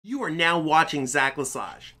You are now watching Zach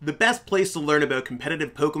Lesage, the best place to learn about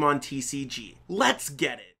competitive Pokemon TCG. Let's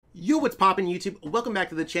get it! Yo, what's poppin' YouTube? Welcome back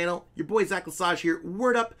to the channel. Your boy Zach Lesage here.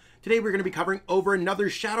 Word up! Today we're going to be covering over another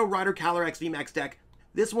Shadow Rider Calyrex VMAX deck.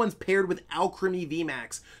 This one's paired with Alcremie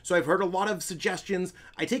VMAX. So I've heard a lot of suggestions.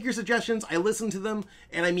 I take your suggestions, I listen to them,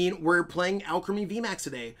 and I mean, we're playing Alcremie VMAX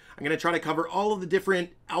today. I'm going to try to cover all of the different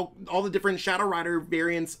Shadow Rider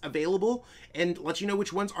variants available and let you know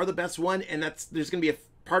which ones are the best one, and there's going to be a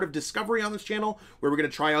part of discovery on this channel where we're going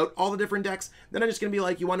to try out all the different decks. Then I'm just going to be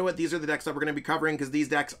like, you want to know what, these are the decks that we're going to be covering because these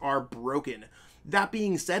decks are broken. That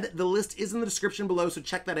being said, the list is in the description below, so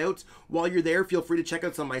check that out. While you're there, feel free to check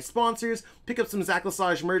out some of my sponsors, pick up some Zach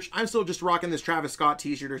Lesage merch. I'm still just rocking this Travis Scott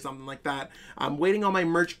t-shirt or something like that. I'm waiting on my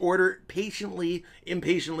merch order patiently,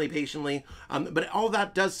 impatiently, but all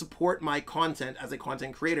that does support my content as a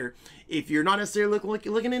content creator. If you're not necessarily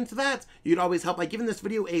looking into that, you'd always help by giving this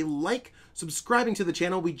video a like, subscribing to the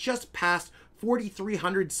channel. We just passed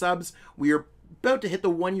 4,300 subs. We are about to hit the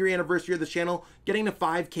 1-year anniversary of this channel. Getting to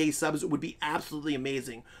 5K subs would be absolutely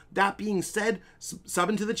amazing. That being said,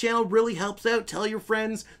 subbing to the channel really helps out. Tell your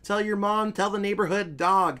friends, tell your mom, tell the neighborhood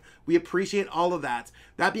dog. We appreciate all of that.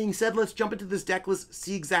 That being said, let's jump into this deck list,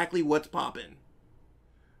 see exactly what's poppin'.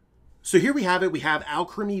 So here we have it. We have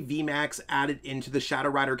Alcremie VMAX added into the Shadow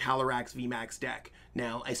Rider Calyrex VMAX deck.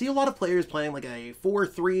 Now, I see a lot of players playing like a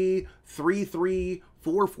 4-3, 3-3,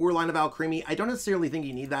 4-4 line of Alcremie. I don't necessarily think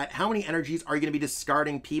you need that. How many energies are you going to be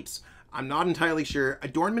discarding, peeps? I'm not entirely sure.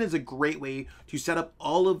 Adornment is a great way to set up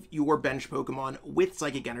all of your bench Pokemon with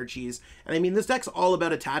Psychic Energies. And I mean, this deck's all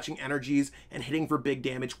about attaching energies and hitting for big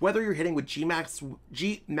damage. Whether you're hitting with G-Max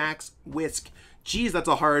Whisk. Geez, that's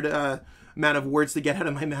a hard amount of words to get out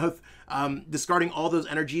of my mouth. Discarding all those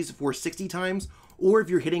energies for 60 times. Or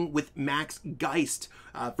if you're hitting with Max Geist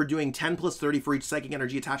for doing 10 plus 30 for each Psychic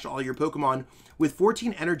Energy attached to all your Pokemon. With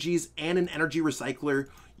 14 energies and an Energy Recycler,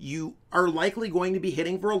 you are likely going to be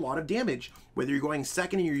hitting for a lot of damage. Whether you're going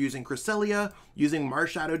second and you're using Cresselia, using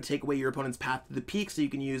Marshadow to take away your opponent's path to the peak so you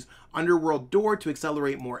can use Underworld Door to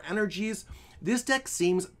accelerate more energies. This deck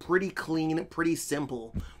seems pretty clean, pretty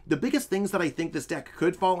simple. The biggest things that I think this deck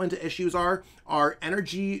could fall into issues are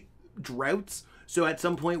energy droughts. So at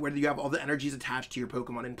some point, whether you have all the energies attached to your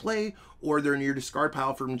Pokemon in play, or they're in your discard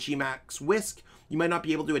pile from G-Max Whisk, you might not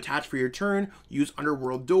be able to attach for your turn, use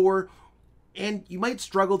Underworld Door, and you might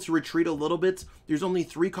struggle to retreat a little bit. There's only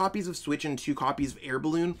 3 copies of Switch and 2 copies of Air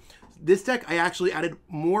Balloon. This deck, I actually added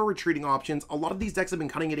more retreating options. A lot of these decks have been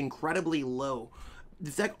cutting it incredibly low.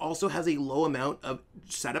 This deck also has a low amount of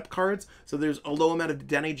setup cards, so there's a low amount of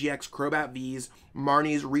Dedenne-GX Crobat Vs,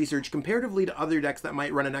 Marnie's Research, comparatively to other decks that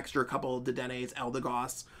might run an extra couple of Dedennes,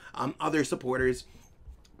 Eldegoss, other supporters.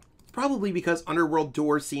 Probably because Underworld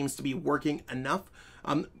Door seems to be working enough,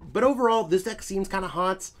 but overall, this deck seems kind of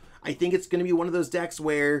hot. I think it's going to be one of those decks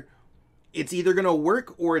where it's either going to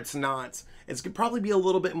work or it's not. It's going to probably be a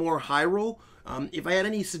little bit more high roll. If I had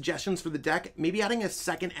any suggestions for the deck, maybe adding a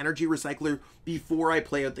second Energy Recycler before I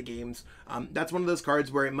play out the games. That's one of those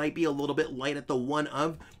cards where it might be a little bit light at the one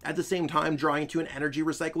of. At the same time, drawing to an Energy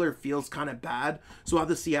Recycler feels kind of bad. So we'll have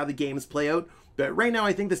to see how the games play out. But right now,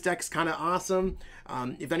 I think this deck's kind of awesome.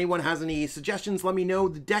 If anyone has any suggestions, let me know.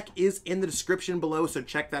 The deck is in the description below, so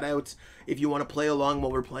check that out if you want to play along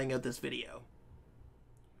while we're playing out this video.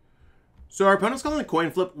 So our opponent's calling a coin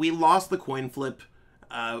flip. We lost the coin flip.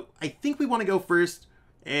 I think we want to go first,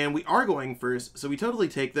 and we are going first, so we totally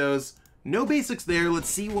take those. No basics there. Let's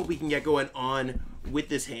see what we can get going on with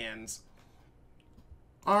this hands.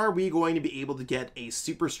 Are we going to be able to get a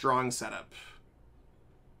super strong setup?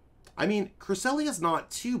 I mean, Cresselia's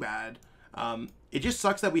not too bad. It just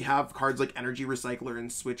sucks that we have cards like Energy Recycler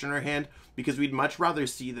and Switch in our hand, because we'd much rather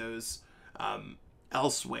see those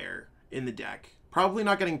elsewhere in the deck. Probably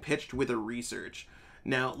not getting pitched with a Research.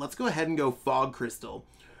 Now, let's go ahead and go Fog Crystal.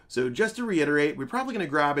 So just to reiterate, we're probably going to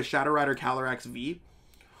grab a Shadow Rider Calyrex V.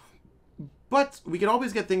 But we can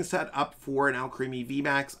always get things set up for an Alcremie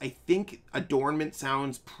VMAX. I think Adornment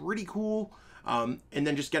sounds pretty cool. And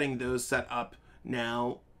then just getting those set up.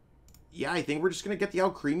 Now, yeah, I think we're just going to get the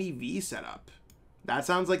Alcremie V set up. That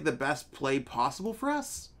sounds like the best play possible for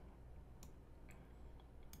us.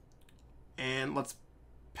 And let's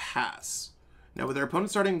pass. Now, with our opponent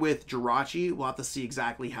starting with Jirachi, we'll have to see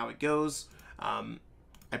exactly how it goes.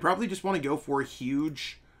 I probably just want to go for a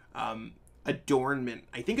huge Adornment.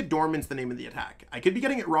 I think Adornment's the name of the attack. I could be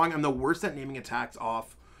getting it wrong. I'm the worst at naming attacks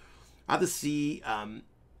off. I'll have to see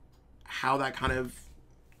how that kind of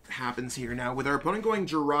happens here. Now, with our opponent going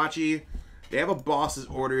Jirachi, they have a boss's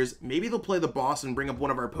orders. Maybe they'll play the boss and bring up one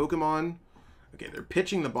of our Pokemon. Okay, they're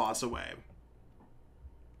pitching the boss away.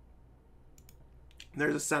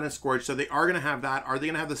 There's a CENTISKORCH, so they are going to have that. Are they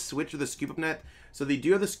going to have the switch or the scoop up net? So they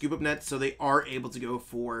do have the scoop up net, so they are able to go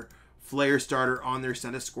for Flare Starter on their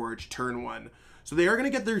CENTISKORCH turn 1. So they are going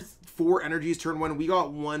to get their 4 energies turn 1. We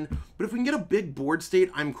got 1, but if we can get a big board state,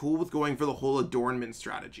 I'm cool with going for the whole adornment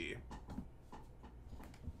strategy.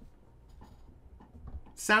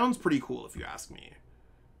 Sounds pretty cool if you ask me.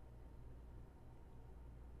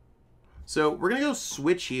 So we're going to go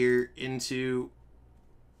switch here into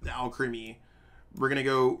the Alcremie. We're going to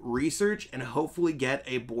go research and hopefully get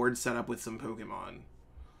a board set up with some Pokemon.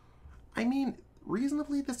 I mean,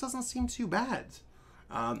 reasonably, this doesn't seem too bad.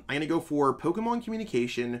 I'm going to go for Pokemon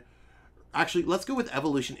Communication. Actually, let's go with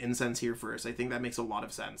Evolution Incense here first. I think that makes a lot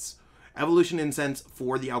of sense. Evolution Incense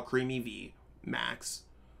for the Alcremie VMAX.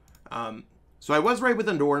 So I was right with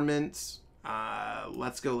Adornment.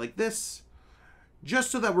 Let's go like this.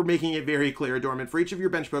 Just so that we're making it very clear, Adornment, for each of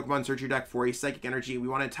your bench Pokemon, search your deck for a Psychic Energy. We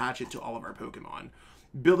want to attach it to all of our Pokemon.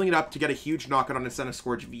 Building it up to get a huge knockout on a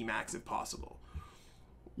CENTISKORCH VMAX if possible.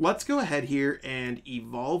 Let's go ahead here and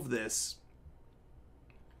evolve this.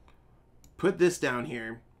 Put this down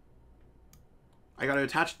here. I got to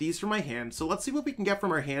attach these from my hand. So let's see what we can get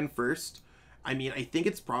from our hand first. I mean, I think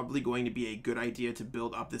it's probably going to be a good idea to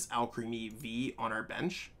build up this Alcremie V on our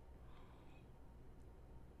bench.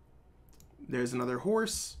 There's another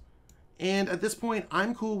horse. And at this point,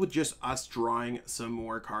 I'm cool with just us drawing some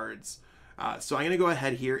more cards. So I'm going to go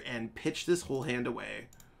ahead here and pitch this whole hand away.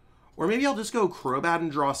 Or maybe I'll just go Crobat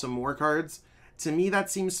and draw some more cards. To me, that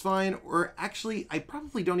seems fine. Or actually, I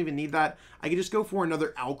probably don't even need that. I could just go for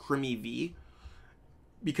another Alcremie V.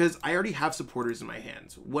 Because I already have supporters in my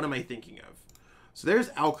hands. What am I thinking of? So there's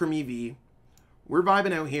Alcremie V. We're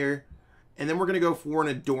vibing out here. And then we're going to go for an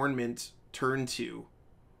Adornment turn 2.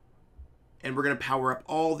 And we're going to power up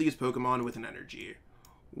all these Pokemon with an energy.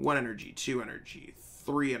 1 energy, 2 energy,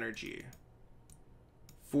 3 energy,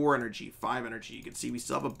 4 energy, 5 energy. You can see we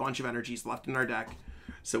still have a bunch of energies left in our deck.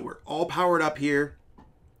 So we're all powered up here.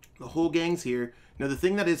 The whole gang's here. Now the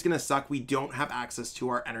thing that is going to suck, we don't have access to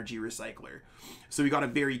our energy recycler. So we got to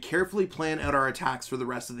very carefully plan out our attacks for the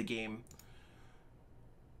rest of the game.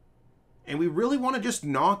 And we really want to just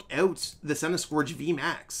knock out the CENTISKORCH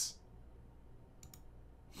VMAX.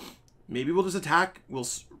 Maybe we'll just attack, we'll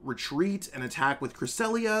retreat and attack with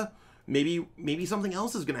Cresselia. Maybe something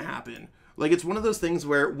else is going to happen. Like, it's one of those things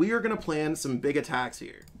where we are going to plan some big attacks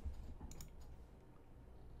here.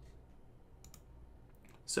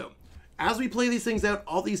 So, as we play these things out,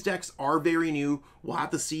 all these decks are very new. We'll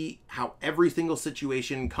have to see how every single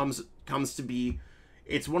situation comes to be.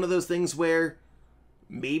 It's one of those things where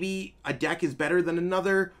maybe a deck is better than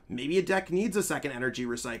another. Maybe a deck needs a second energy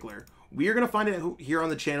recycler. We are going to find it here on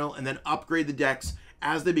the channel and then upgrade the decks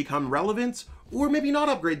as they become relevant, or maybe not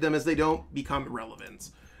upgrade them as they don't become relevant.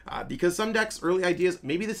 Because some decks, early ideas,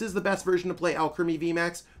 maybe this is the best version to play Alcremie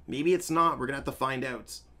VMAX. Maybe it's not. We're going to have to find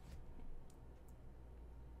out.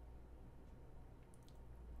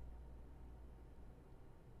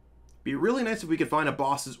 Be really nice if we could find a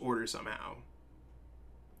boss's order somehow.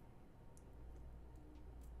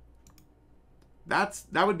 That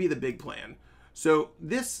would be the big plan. So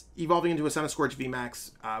this evolving into a CENTISKORCH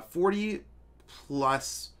VMAX, 40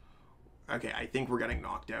 plus. Okay, I think we're getting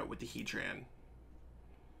knocked out with the Heatran.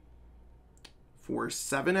 For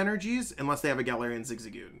 7 energies, unless they have a Galarian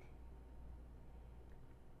Zigzagoon.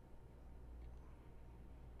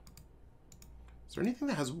 Is there anything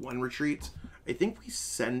that has 1 retreat? I think we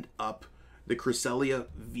send up the Cresselia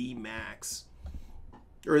VMAX.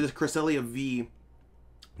 Or the Cresselia V.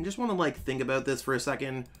 I just want to like think about this for a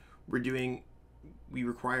second. We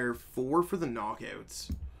require 4 for the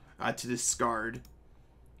knockouts to discard.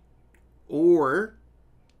 Or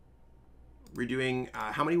we're doing,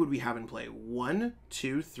 how many would we have in play? 1,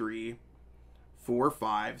 2, 3, 4,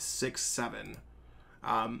 5, 6, 7.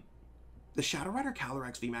 The Shadow Rider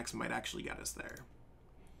Calyrex VMAX might actually get us there.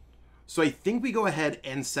 So I think we go ahead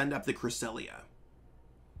and send up the Cresselia.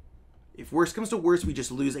 If worse comes to worse, we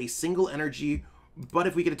just lose a single energy. But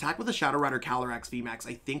if we could attack with the Shadow Rider Calyrex VMAX,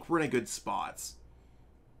 I think we're in a good spot.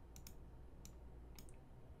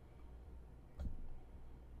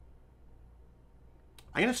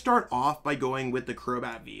 I'm going to start off by going with the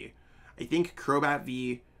Crobat V. I think Crobat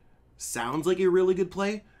V sounds like a really good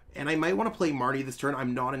play, and I might want to play Marty this turn.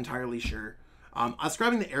 I'm not entirely sure. Us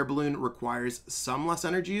grabbing the Air Balloon requires some less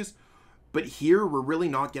energies, but here we're really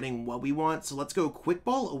not getting what we want. So let's go Quick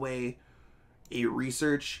Ball away, a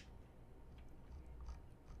Research.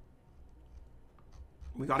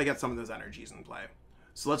 We got to get some of those energies in play.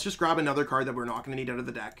 So let's just grab another card that we're not going to need out of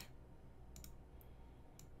the deck.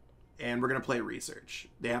 And we're going to play Research.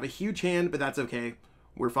 They have a huge hand, but that's okay.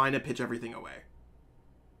 We're fine to pitch everything away.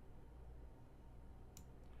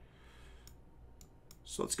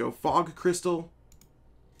 So let's go Fog Crystal.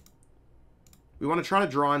 We want to try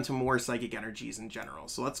to draw into more psychic energies in general.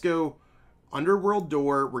 So let's go Underworld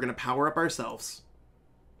Door. We're going to power up ourselves.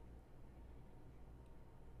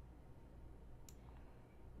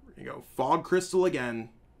 We're going to go Fog Crystal again.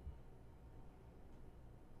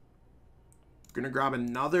 We're going to grab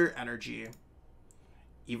another energy.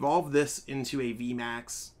 Evolve this into a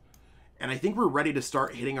VMAX. And I think we're ready to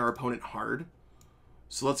start hitting our opponent hard.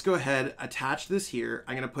 So let's go ahead, attach this here.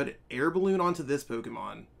 I'm going to put Air Balloon onto this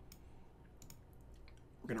Pokemon.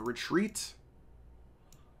 We're going to retreat.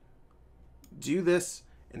 Do this.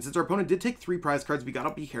 And since our opponent did take 3 prize cards, we got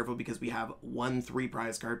to be careful because we have 1 3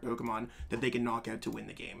 prize card Pokemon that they can knock out to win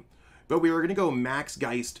the game. But we are going to go Max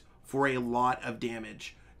Geist for a lot of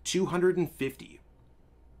damage. 250.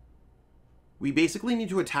 We basically need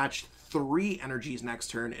to attach 3 energies next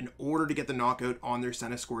turn in order to get the knockout on their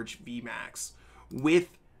CENTISKORCH VMAX with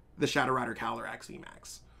the Shadow Rider Calyrex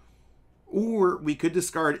VMAX. Or we could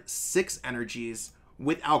discard 6 energies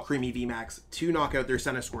with Alcremie VMAX to knock out their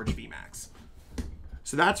CENTISKORCH VMAX.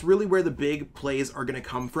 So that's really where the big plays are going to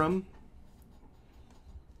come from.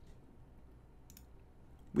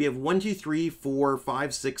 We have 1, 2, 3, 4,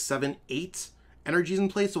 5, 6, 7, 8 energies in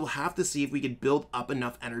play, so we'll have to see if we could build up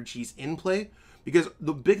enough energies in play, because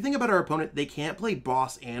the big thing about our opponent, they can't play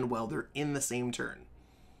Boss and Welder in the same turn.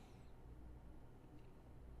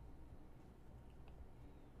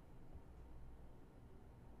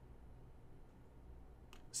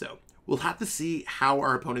 So we'll have to see how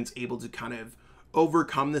our opponent's able to kind of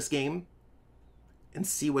overcome this game and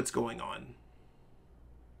see what's going on.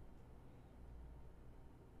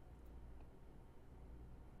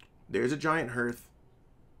 There's a Giant Hearth.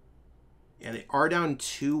 And they are down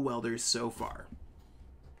 2 Welders so far.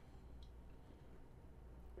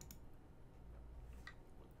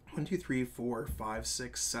 1, 2, 3, 4, 5,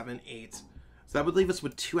 6, 7, 8. So that would leave us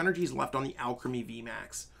with 2 energies left on the Alcremie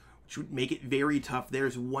VMAX, which would make it very tough.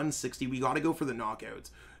 There's 160. We got to go for the knockouts.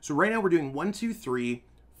 So right now we're doing 1, 2, 3,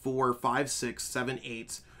 4, 5, 6, 7,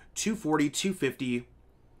 8, 240, 250.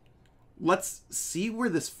 Let's see where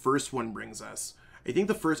this first one brings us. I think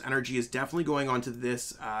the first energy is definitely going on to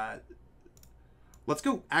this. Let's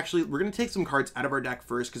go. Actually, we're going to take some cards out of our deck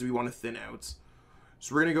first because we want to thin out.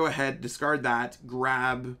 So we're going to go ahead, discard that,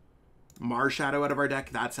 grab Marshadow out of our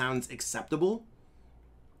deck. That sounds acceptable.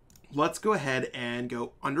 Let's go ahead and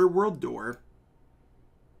go Underworld Door.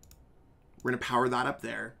 We're going to power that up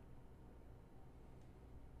there.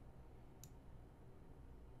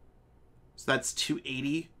 So that's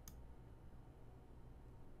 280.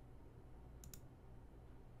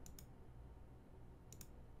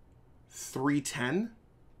 $310.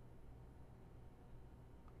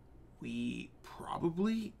 We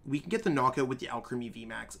can get the knockout with the Alcremie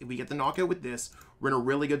VMAX. If we get the knockout with this, we're in a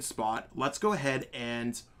really good spot. Let's go ahead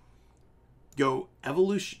and go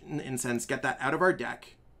Evolution Incense, get that out of our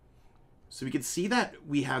deck. So we can see that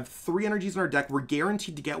we have 3 energies in our deck. We're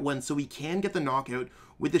guaranteed to get one, so we can get the knockout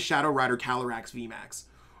with the Shadow Rider Calyrex VMAX.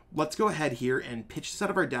 Let's go ahead here and pitch this out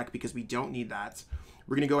of our deck because we don't need that.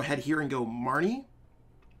 We're going to go ahead here and go Marnie.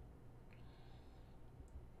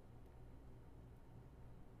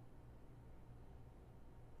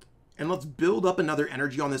 And let's build up another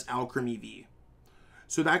energy on this Alcremie V.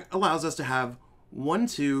 So that allows us to have 1,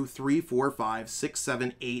 2, 3, 4, 5, 6,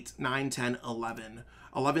 7, 8, 9, 10, 11.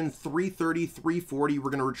 11, 330, 340. We're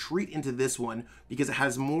going to retreat into this one because it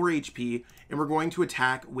has more HP. And we're going to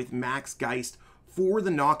attack with Max Geist for the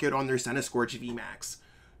knockout on their CENTISKORCH VMAX.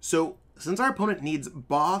 So since our opponent needs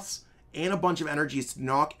Boss and a bunch of energies to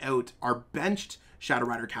knock out our benched Shadow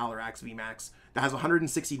Rider Calyrex VMAX that has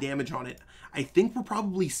 160 damage on it, I think we're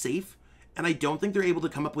probably safe, and I don't think they're able to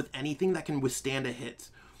come up with anything that can withstand a hit.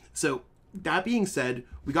 So that being said,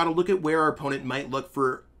 we got to look at where our opponent might look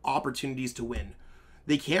for opportunities to win.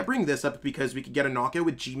 They can't bring this up because we could get a knockout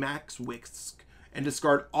with G-Max Whisk and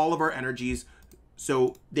discard all of our energies,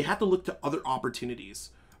 so they have to look to other opportunities.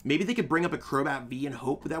 Maybe they could bring up a Crobat V and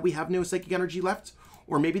hope that we have no psychic energy left,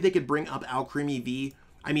 or maybe they could bring up Alcremie V.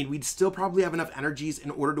 I mean, we'd still probably have enough energies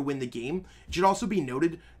in order to win the game. It should also be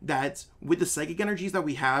noted that with the psychic energies that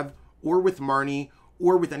we have, or with Marnie,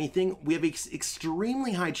 or with anything, we have an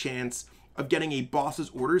extremely high chance of getting a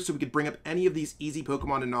boss's order, so we could bring up any of these easy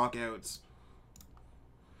Pokemon and knockouts.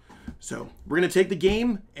 So we're going to take the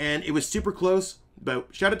game, and it was super close, but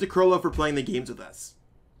shout out to Crollo for playing the games with us.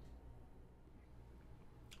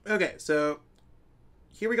 Okay, so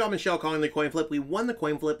here we got Michelle calling the coin flip. We won the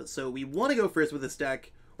coin flip, so we want to go first with this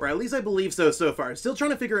deck, or at least I believe so far. Still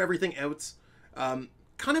trying to figure everything out.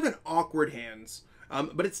 Kind of an awkward hands,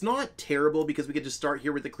 but it's not terrible because we could just start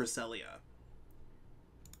here with the Cresselia.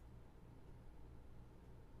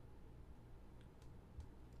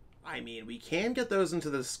 I mean, we can get those into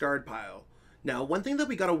the discard pile. Now, one thing that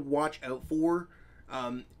we gotta watch out for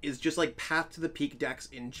is just like Path to the Peak decks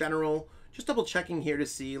in general. Just double checking here to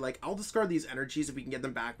see, like, I'll discard these energies if we can get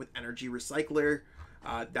them back with Energy Recycler.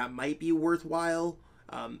 That might be worthwhile,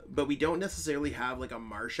 but we don't necessarily have like a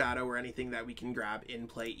Marshadow or anything that we can grab in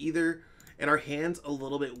play either. And our hand's a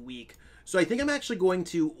little bit weak. So I think I'm actually going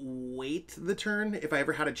to wait the turn if I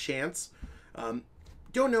ever had a chance.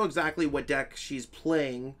 Don't know exactly what deck she's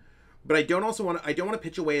playing, but I don't want to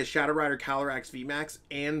pitch away a Shadow Rider Calyrex VMAX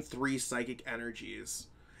and 3 Psychic Energies.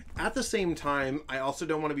 At the same time, I also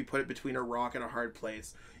don't want to be put between a rock and a hard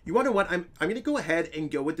place. You wonder what? I'm going to go ahead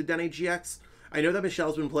and go with the Dedenne-GX. I know that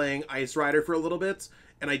Michelle's been playing Ice Rider for a little bit,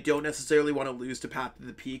 and I don't necessarily want to lose to Path to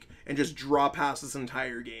the Peak and just draw past this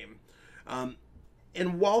entire game.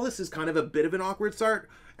 And while this is kind of a bit of an awkward start,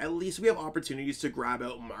 at least we have opportunities to grab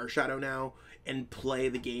out Marshadow now and play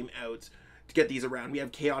the game out to get these around. We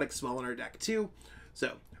have Chaotic Swell in our deck too.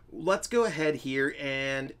 So let's go ahead here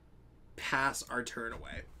and pass our turn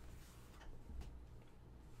away.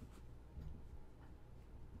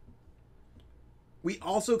 We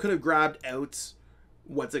also could have grabbed out,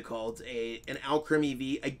 what's it called, an Alcremie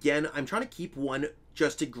V. Again, I'm trying to keep one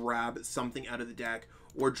just to grab something out of the deck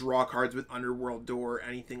or draw cards with Underworld Door,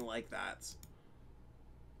 anything like that.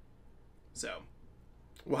 So,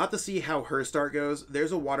 we'll have to see how her start goes.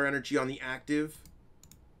 There's a Water Energy on the active.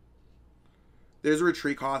 There's a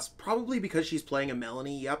retreat cost, probably because she's playing a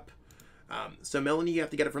Melanie, yep. So Melanie, you have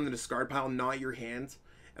to get it from the discard pile, not your hand.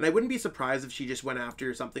 And I wouldn't be surprised if she just went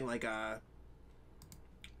after something like a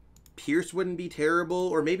Pierce wouldn't be terrible,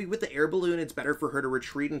 or maybe with the Air Balloon, it's better for her to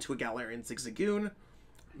retreat into a Galarian Zigzagoon.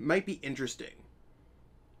 Might be interesting.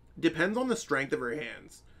 Depends on the strength of her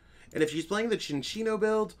hands. And if she's playing the Chinchino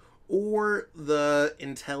build or the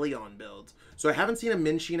Inteleon build. So I haven't seen a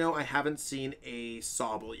Minchino, I haven't seen a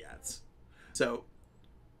Sobble yet. So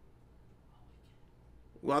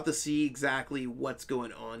we'll have to see exactly what's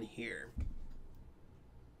going on here.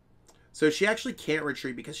 So she actually can't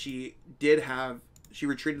retreat because she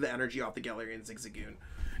retreated the energy off the Galarian Zigzagoon.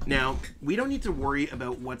 Now, we don't need to worry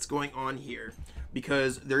about what's going on here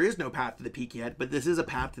because there is no Path to the Peak yet, but this is a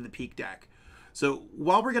Path to the Peak deck. So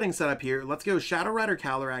while we're getting set up here, let's go Shadow Rider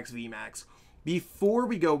Calyrex VMAX. Before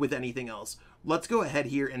we go with anything else, let's go ahead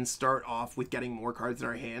here and start off with getting more cards in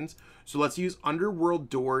our hands. So let's use Underworld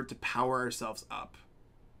Door to power ourselves up.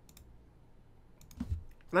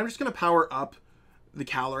 And I'm just going to power up the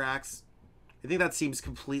Calyrex. I think that seems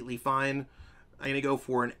completely fine. I'm going to go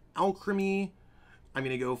for an Alcremie. I'm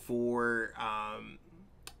going to go for,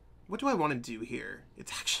 what do I want to do here?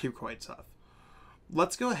 It's actually quite tough.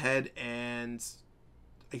 Let's go ahead and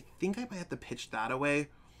I think I might have to pitch that away.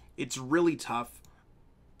 It's really tough.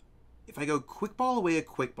 If I go Quick Ball away a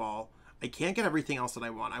Quick Ball, I can't get everything else that I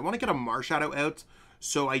want. I want to get a Marshadow out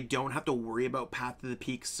so I don't have to worry about Path to the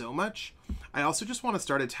Peak so much. I also just want to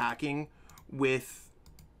start attacking with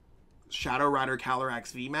Shadow Rider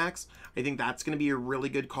Calyrex VMAX. I think that's going to be a really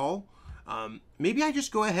good call. Maybe I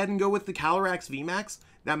just go ahead and go with the Calyrex VMAX.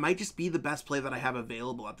 That might just be the best play that I have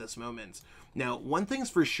available at this moment. Now, one thing's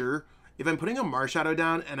for sure, if I'm putting a Marshadow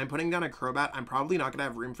down and I'm putting down a Crobat, I'm probably not going to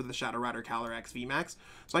have room for the Shadow Rider Calyrex VMAX.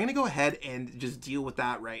 So I'm going to go ahead and just deal with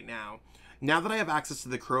that right now. Now that I have access to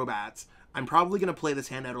the Crobats, I'm probably going to play this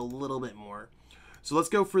hand out a little bit more. So let's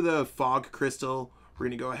go for the Fog Crystal. We're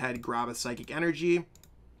going to go ahead and grab a Psychic Energy.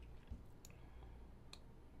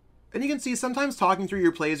 And you can see sometimes talking through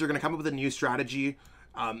your plays are going to come up with a new strategy.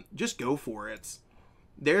 Just go for it.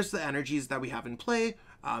 There's the energies that we have in play.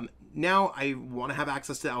 Now I want to have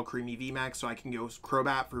access to Alcremie VMAX so I can go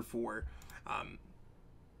Crobat for 4.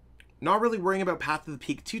 Not really worrying about Path to the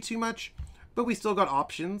Peak too much, but we still got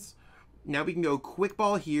options. Now we can go Quick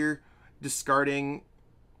Ball here, discarding.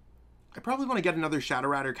 I probably want to get another Shadow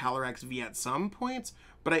Rider Calyrex V at some point,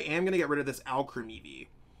 but I am going to get rid of this Alcremie V.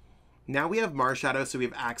 Now we have Marshadow, so we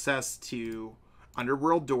have access to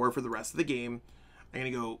Underworld Door for the rest of the game. I'm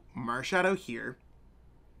going to go Marshadow here.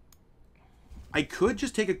 I could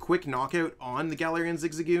just take a quick knockout on the Galarian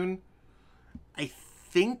Zigzagoon. I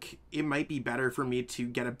think it might be better for me to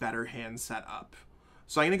get a better hand set up.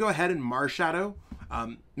 So I'm going to go ahead and Marshadow.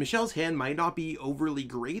 Michelle's hand might not be overly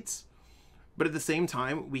great, but at the same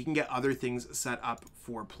time, we can get other things set up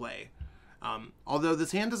for play. Although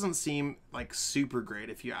this hand doesn't seem like super great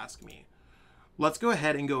if you ask me. Let's go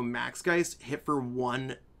ahead and go Max Geist, hit for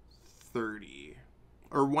 130.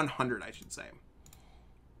 Or 100, I should say.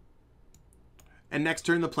 And next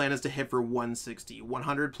turn, the plan is to hit for 160.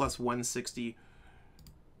 100 plus 160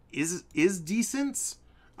 is decent.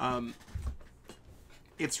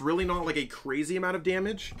 It's really not like a crazy amount of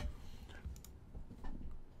damage.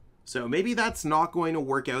 So maybe that's not going to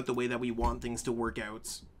work out the way that we want things to work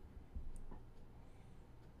out.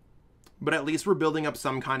 But at least we're building up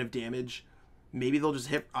some kind of damage. Maybe they'll just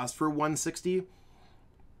hit us for 160.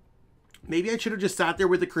 Maybe I should have just sat there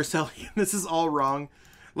with the Cresselia. This is all wrong.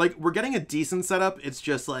 Like, we're getting a decent setup. It's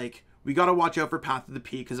just like, we got to watch out for Path of the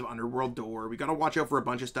Peak because of Underworld Door. We got to watch out for a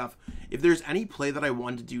bunch of stuff. If there's any play that I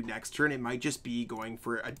want to do next turn, it might just be going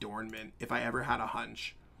for Adornment if I ever had a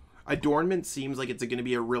hunch. Adornment seems like it's going to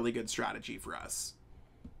be a really good strategy for us.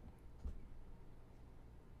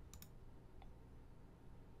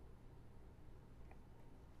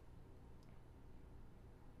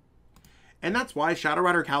 And that's why Shadow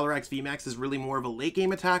Rider Calyrex VMAX is really more of a late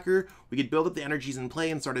game attacker. We could build up the energies in play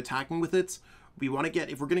and start attacking with it. We want to get,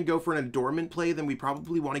 if we're going to go for an Adornment play, then we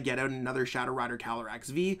probably want to get out another Shadow Rider Calyrex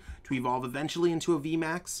V to evolve eventually into a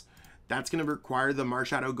VMAX. That's going to require the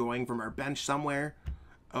Marshadow going from our bench somewhere.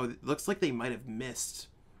 Oh, it looks like they might have missed.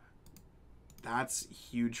 That's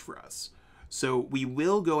huge for us. So we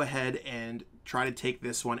will go ahead and try to take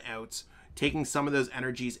this one out, taking some of those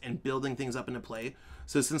energies and building things up into play.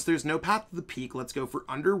 So since there's no Path to the Peak, let's go for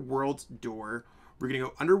Underworld Door. We're going to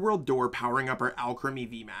go Underworld Door, powering up our Alcremie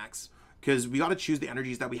VMAX, because we got to choose the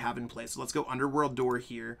energies that we have in place. So let's go Underworld Door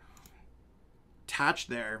here. Attach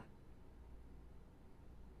there.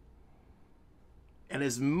 And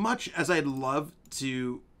as much as I'd love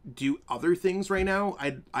to do other things right now,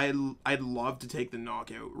 I'd love to take the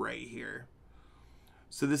knockout right here.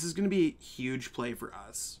 So this is going to be a huge play for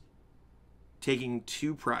us. Taking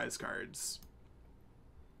 2 prize cards.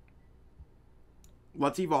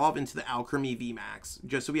 Let's evolve into the Alcremie VMAX,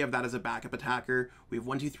 just so we have that as a backup attacker. We have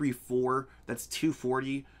 1, 2, 3, 4. That's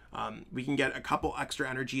 240. We can get a couple extra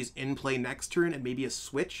energies in play next turn and maybe a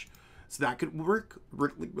switch. So that could work.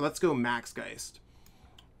 Let's go Max Geist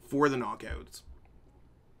for the knockouts.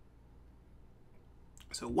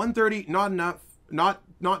 So 130, not enough,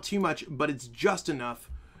 not too much, but it's just enough.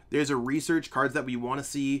 There's a research cards that we want to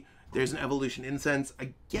see. There's an Evolution Incense.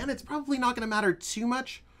 Again, it's probably not going to matter too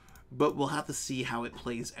much, but we'll have to see how it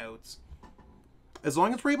plays out. As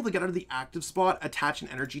long as we're able to get out of the active spot, attach an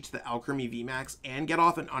energy to the Alcremie VMAX, and get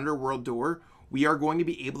off an Underworld Door, we are going to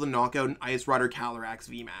be able to knock out an Ice Rider Calyrex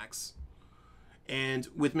VMAX. And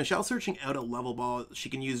with Michelle searching out a level ball, she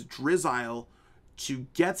can use Drizzile to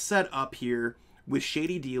get set up here with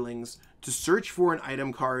Shady Dealings to search for an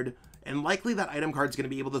item card, and likely that item card is going to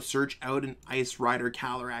be able to search out an Ice Rider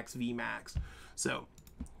Calyrex VMAX. So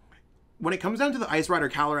when it comes down to the Ice Rider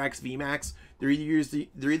Calyrex VMAX, they're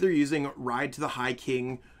either using Ride to the High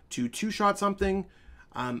King to two-shot something,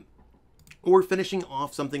 or finishing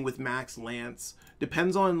off something with Max Lance.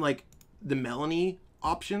 Depends on like the Melanie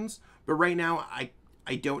options, but right now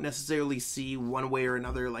I don't necessarily see one way or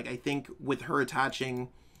another. Like, I think with her attaching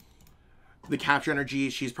the capture energy,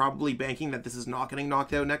 she's probably banking that this is not getting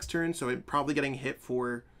knocked out next turn, so I'm probably getting hit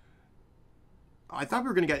for, I thought we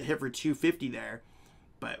were going to get hit for 250 there,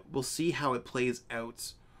 but we'll see how it plays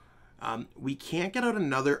out. We can't get out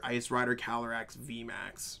another Ice Rider Calyrex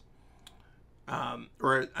VMAX.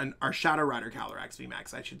 Or our Shadow Rider Calyrex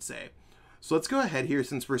VMAX, I should say. So let's go ahead here,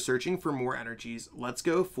 since we're searching for more energies. Let's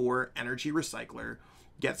go for Energy Recycler.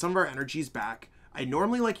 Get some of our energies back. I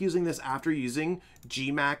normally like using this after using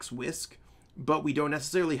G-Max Whisk, but we don't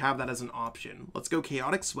necessarily have that as an option. Let's go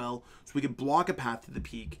Chaotic Swell, so we can block a Path to the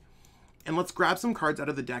Peak. And let's grab some cards out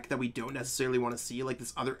of the deck that we don't necessarily want to see, like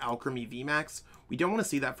this other Alcremie VMAX. We don't want to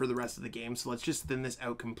see that for the rest of the game, so let's just thin this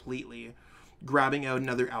out completely. Grabbing out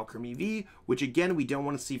another Alcremie V, which again, we don't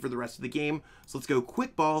want to see for the rest of the game. So let's go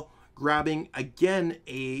Quick Ball, grabbing again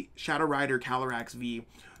a Shadow Rider Calyrex V.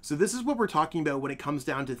 So this is what we're talking about when it comes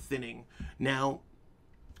down to thinning. Now,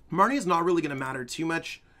 Marnie is not really going to matter too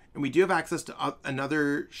much, and we do have access to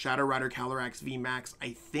another Shadow Rider Calyrex VMAX,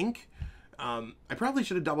 I think. I probably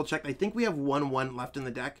should have double checked. I think we have 1/1 left in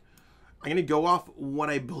the deck. I'm going to go off what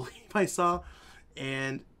I believe I saw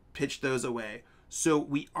and pitch those away. So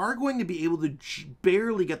we are going to be able to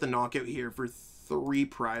barely get the knockout here for 3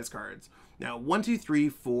 prize cards. Now, 1, 2, 3,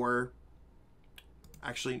 4.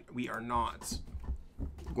 Actually, we are not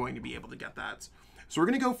going to be able to get that. So we're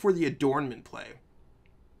going to go for the Adornment play.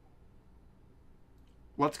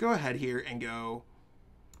 Let's go ahead here and go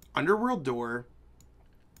Underworld Door.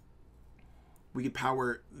 We could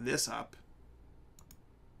power this up.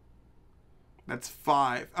 That's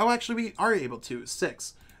 5. Oh, actually, we are able to.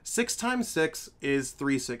 6. 6 times 6 is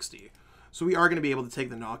 360. So we are going to be able to take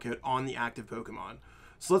the knockout on the active Pokemon.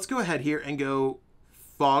 So let's go ahead here and go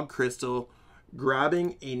Fog Crystal,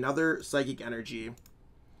 grabbing another Psychic Energy.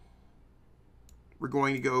 We're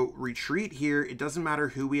going to go Retreat here. It doesn't matter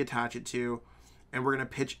who we attach it to. And we're going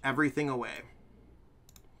to pitch everything away.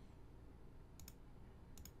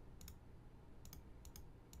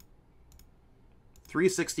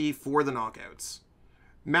 360 for the knockouts.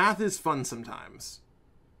 Math is fun sometimes.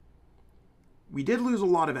 We did lose a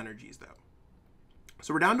lot of energies, though.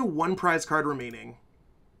 So we're down to 1 prize card remaining.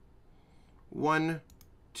 1,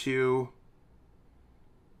 2,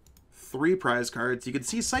 3 prize cards. You can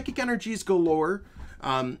see psychic energies galore.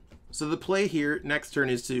 So the play here next turn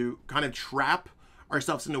is to kind of trap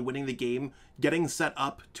ourselves into winning the game, getting set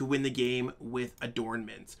up to win the game with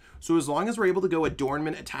Adornment. So as long as we're able to go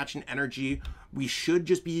Adornment, attach an energy, we should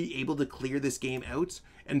just be able to clear this game out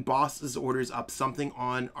and Boss's orders up something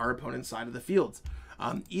on our opponent's side of the field.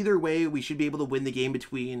 Either way, we should be able to win the game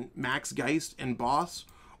between Max Geist and Boss,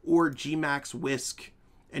 or G-Max Whisk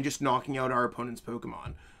and just knocking out our opponent's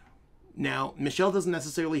Pokemon. Now, Michelle doesn't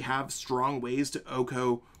necessarily have strong ways to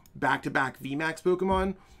OHKO back-to-back VMAX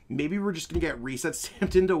Pokemon. Maybe we're just going to get reset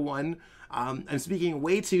stamped into one. I'm speaking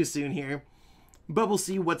way too soon here, but we'll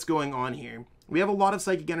see what's going on here. We have a lot of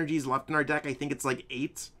Psychic Energies left in our deck. I think it's like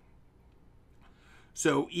 8.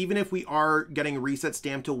 So even if we are getting reset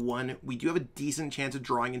stamped to 1, we do have a decent chance of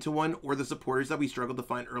drawing into 1, or the supporters that we struggled to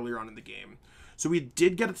find earlier on in the game. So we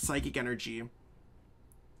did get a Psychic Energy,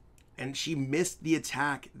 and she missed the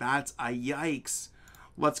attack. That's a yikes.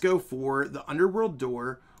 Let's go for the Underworld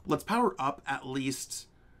Door. Let's power up at least.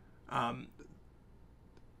 I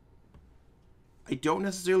don't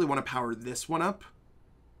necessarily want to power this one up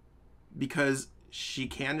because she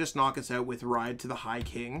can just knock us out with Ride to the High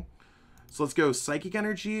King. So let's go Psychic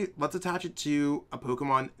Energy. Let's attach it to a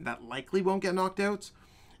Pokemon that likely won't get knocked out.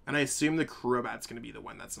 And I assume the Crobat's going to be the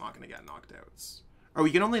one that's not going to get knocked out. Or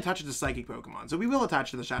we can only attach it to Psychic Pokemon. So we will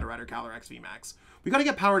attach to the Shadow Rider Calyrex VMAX. We got to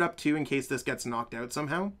get powered up too in case this gets knocked out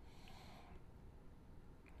somehow.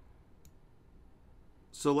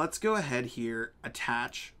 So let's go ahead here,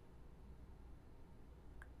 attach.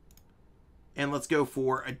 And let's go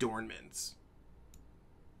for Adornments.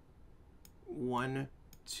 1,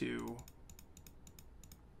 2.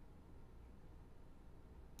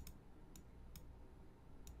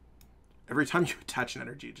 Every time you attach an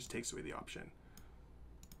energy, it just takes away the option.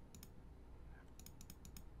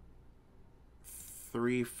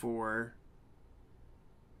 3, 4.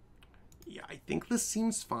 Yeah, I think this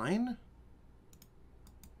seems fine.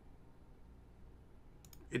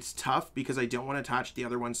 It's tough because I don't want to attach the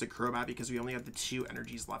other ones to Crobat because we only have the 2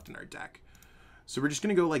 energies left in our deck. So we're just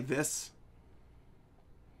going to go like this.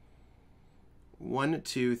 1,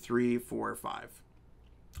 2, 3, 4, 5.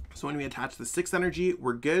 So when we attach the 6th energy,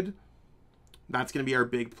 we're good. That's going to be our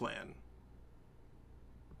big plan.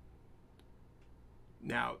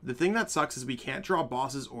 Now, the thing that sucks is we can't draw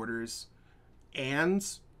Boss's orders and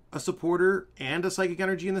a supporter and a Psychic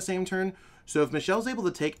Energy in the same turn. So if Michelle's able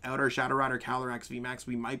to take out our Shadow Rider Calyrex VMAX,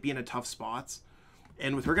 we might be in a tough spot.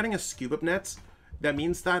 And with her getting a Scoop Up Net, that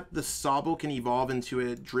means that the Sobble can evolve into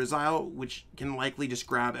a Drizzile, which can likely just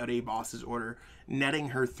grab out a Boss's order, netting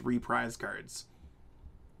her 3 prize cards.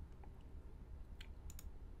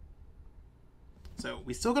 So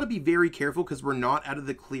we still got to be very careful because we're not out of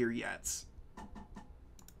the clear yet.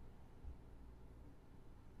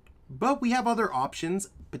 But we have other options,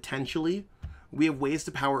 potentially. We have ways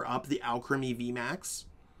to power up the Alcremie VMAX.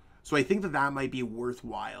 So I think that that might be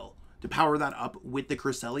worthwhile to power that up with the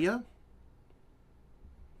Cresselia.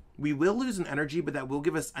 We will lose an energy, but that will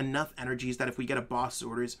give us enough energies that if we get a Boss's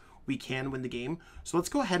orders, we can win the game. So let's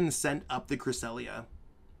go ahead and send up the Cresselia.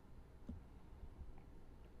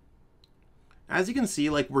 As you can see,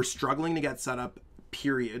 like, we're struggling to get set up,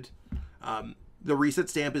 period. The reset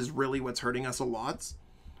stamp is really what's hurting us a lot.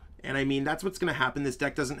 And I mean, that's what's going to happen. This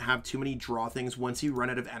deck doesn't have too many draw things. Once you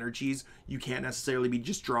run out of energies, you can't necessarily be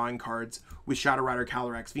just drawing cards with Shadow Rider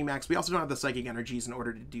Calyrex VMAX. We also don't have the Psychic Energies in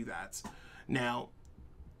order to do that. Now,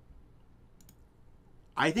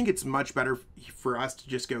 I think it's much better for us to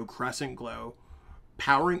just go Crescent Glow,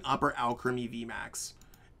 powering up our Alcremie VMAX,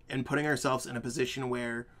 and putting ourselves in a position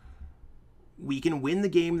where we can win the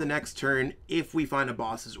game the next turn if we find a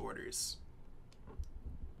Boss's orders.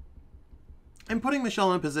 I'm putting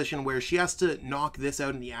Michelle in a position where she has to knock this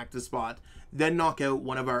out in the active spot, then knock out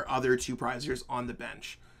one of our other 2 prizers on the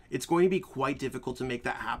bench. It's going to be quite difficult to make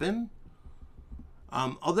that happen.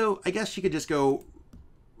 Although, I guess she could just go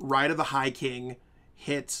Ride of the High King,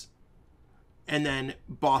 hit, and then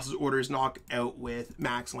Boss's orders knock out with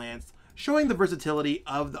Max Lance, showing the versatility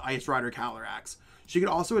of the Ice Rider Calyrex. She could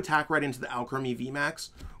also attack right into the Alcremie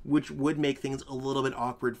VMAX, which would make things a little bit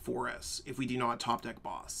awkward for us if we do not top deck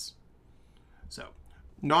Boss. So,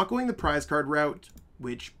 not going the prize card route,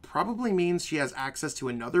 which probably means she has access to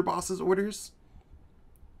another Boss's orders.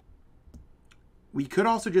 We could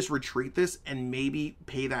also just retreat this and maybe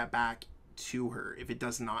pay that back to her if it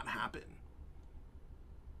does not happen.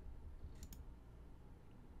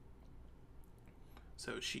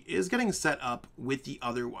 So she is getting set up with the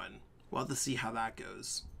other one. We'll have to see how that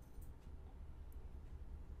goes.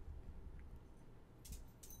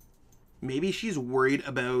 Maybe she's worried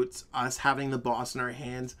about us having the boss in our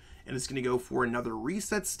hands and it's going to go for another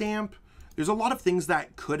reset stamp. There's a lot of things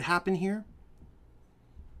that could happen here.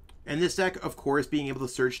 And this deck, of course, being able to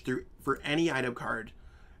search through for any item card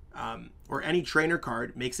or any trainer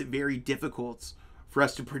card makes it very difficult for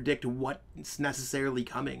us to predict what's necessarily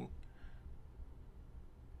coming.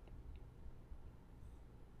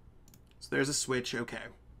 So there's a switch. Okay.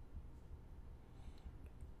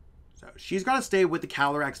 So she's got to stay with the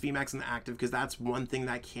Calyrex VMAX in the active because that's one thing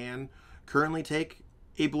that can currently take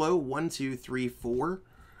a blow. 1, 2, 3, 4.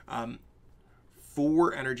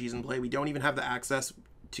 4 energies in play. We don't even have the access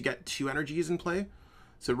to get 2 energies in play.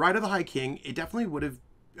 So Ride of the High King, it definitely would have...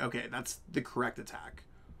 Okay, that's the correct attack.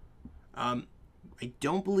 I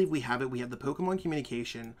don't believe we have it. We have the Pokemon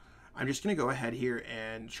Communication. I'm just going to go ahead here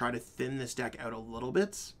and try to thin this deck out a little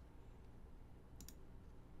bit.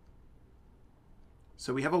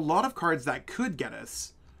 So we have a lot of cards that could get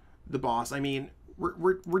us the boss. I mean,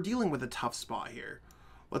 we're dealing with a tough spot here.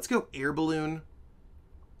 Let's go Air Balloon.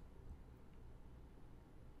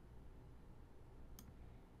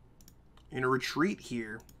 I'm going to retreat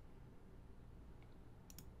here.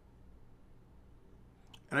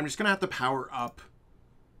 And I'm just going to have to power up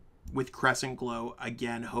with Crescent Glow,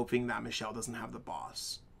 again, hoping that Michelle doesn't have the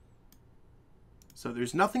boss. So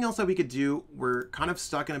there's nothing else that we could do. We're kind of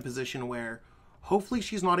stuck in a position where hopefully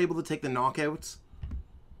she's not able to take the knockouts.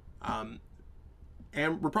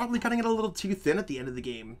 And we're probably cutting it a little too thin at the end of the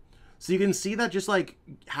game. So you can see that just like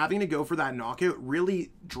having to go for that knockout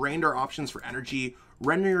really drained our options for energy,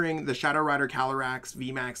 rendering the Shadow Rider Calyrex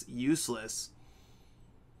VMAX useless.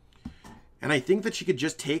 And I think that she could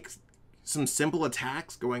just take some simple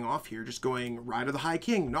attacks going off here, just going Ride of the High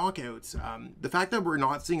King, knockouts. The fact that we're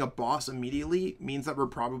not seeing a boss immediately means that we're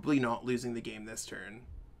probably not losing the game this turn.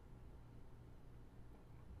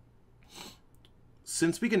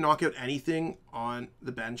 Since we can knock out anything on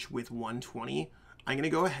the bench with 120, I'm going to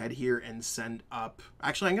go ahead here and send up...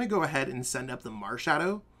 Actually, I'm going to go ahead and send up the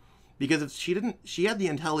Marshadow. Because if she had the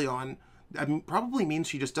Inteleon, that probably means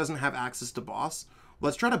she just doesn't have access to boss.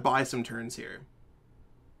 Let's try to buy some turns here.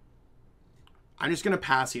 I'm just going to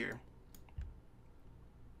pass here.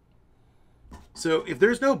 So if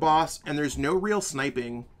there's no boss and there's no real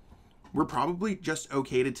sniping, we're probably just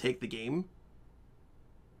okay to take the game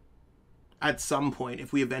at some point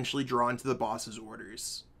if we eventually draw into the boss's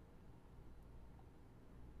orders.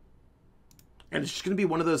 And it's just going to be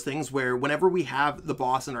one of those things where whenever we have the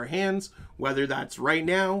boss in our hands, whether that's right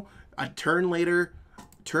now, a turn later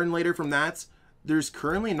from that, there's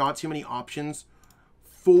currently not too many options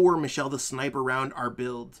for Michelle to snipe around our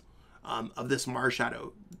build of this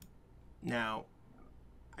Marshadow. Now,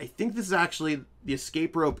 I think this is actually, the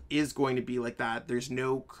escape rope is going to be like that. There's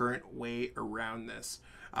no current way around this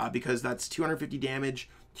because that's 250 damage,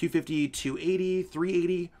 250, 280,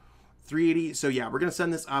 380, 380. So yeah, we're going to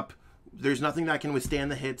send this up. There's nothing that can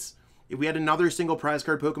withstand the hits. If we had another single prize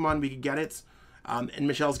card Pokemon, we could get it. And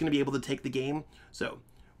Michelle's going to be able to take the game. So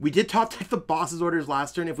we did top deck the boss's orders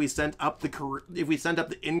last turn if we sent up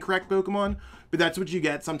the incorrect Pokemon, but that's what you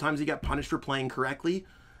get. Sometimes you get punished for playing correctly.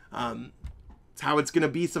 It's how it's going to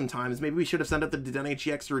be sometimes. Maybe we should have sent up the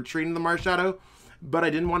Dedenne-GX to retreat in the Marshadow, but I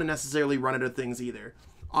didn't want to necessarily run out of things either.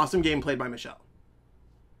 Awesome game played by Michelle.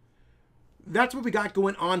 That's what we got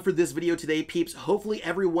going on for this video today, peeps. Hopefully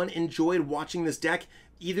everyone enjoyed watching this deck.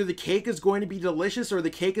 Either the cake is going to be delicious or the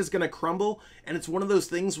cake is going to crumble, and it's one of those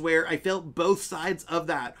things where I felt both sides of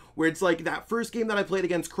that, where it's like that first game that I played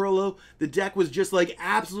against Crollo, the deck was just like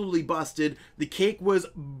absolutely busted, the cake was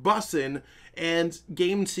bussin', and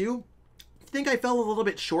game 2, I think I fell a little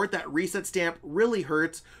bit short. That reset stamp really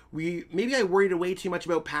hurts. Maybe I worried way too much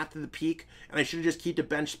about Path to the Peak, and I should have just kept the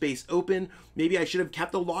bench space open. Maybe I should have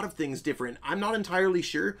kept a lot of things different. I'm not entirely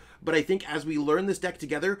sure, but I think as we learn this deck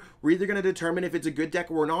together, we're either going to determine if it's a good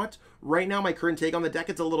deck or not. Right now, my current take on the deck,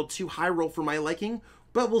 it's a little too high roll for my liking,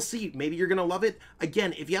 but we'll see. Maybe you're going to love it.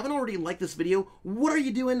 Again, if you haven't already liked this video, what are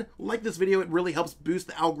you doing? Like this video. It really helps boost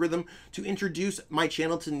the algorithm to introduce my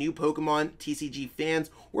channel to new Pokemon TCG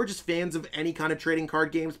fans or just fans of any kind of trading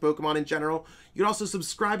card games, Pokemon in general. You can also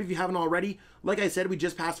subscribe if you haven't already. Like I said, we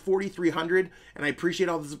just passed 4,300, and I appreciate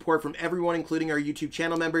all the support from everyone, including our YouTube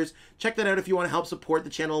channel members. Check that out if you want to help support the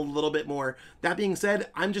channel a little bit more. That being said,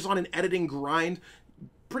 I'm just on an editing grind,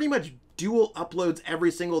 pretty much dual uploads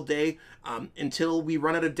every single day until we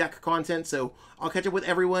run out of deck content. So I'll catch up with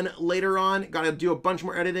everyone later on. Gotta do a bunch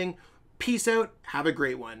more editing. Peace out. Have a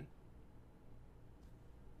great one.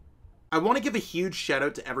 I want to give a huge shout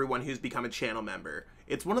out to everyone who's become a channel member.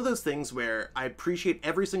 It's one of those things where I appreciate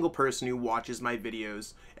every single person who watches my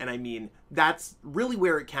videos, and I mean, that's really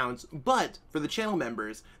where it counts, but for the channel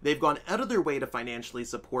members, they've gone out of their way to financially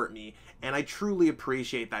support me, and I truly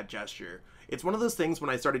appreciate that gesture. It's one of those things when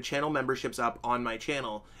I started channel memberships up on my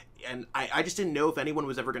channel, and I just didn't know if anyone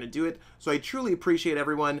was ever going to do it, so I truly appreciate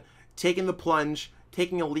everyone taking the plunge,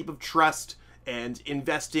 taking a leap of trust, and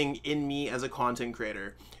investing in me as a content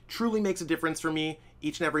creator. Truly makes a difference for me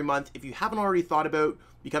each and every month. If you haven't already thought about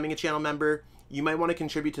becoming a channel member, you might want to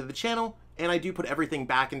contribute to the channel, and I do put everything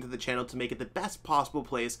back into the channel to make it the best possible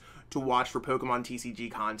place to watch for Pokemon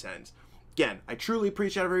TCG content. Again, I truly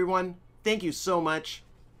appreciate everyone. Thank you so much.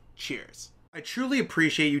 Cheers. I truly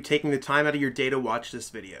appreciate you taking the time out of your day to watch this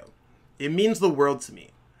video. It means the world to me.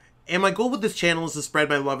 And my goal with this channel is to spread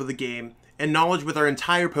my love of the game and knowledge with our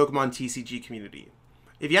entire Pokemon TCG community.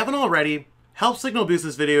 If you haven't already, help signal boost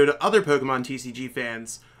this video to other Pokemon TCG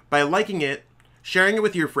fans by liking it, sharing it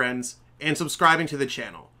with your friends, and subscribing to the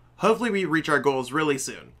channel. Hopefully we reach our goals really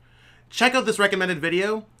soon. Check out this recommended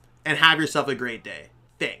video, and have yourself a great day.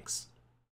 Thanks.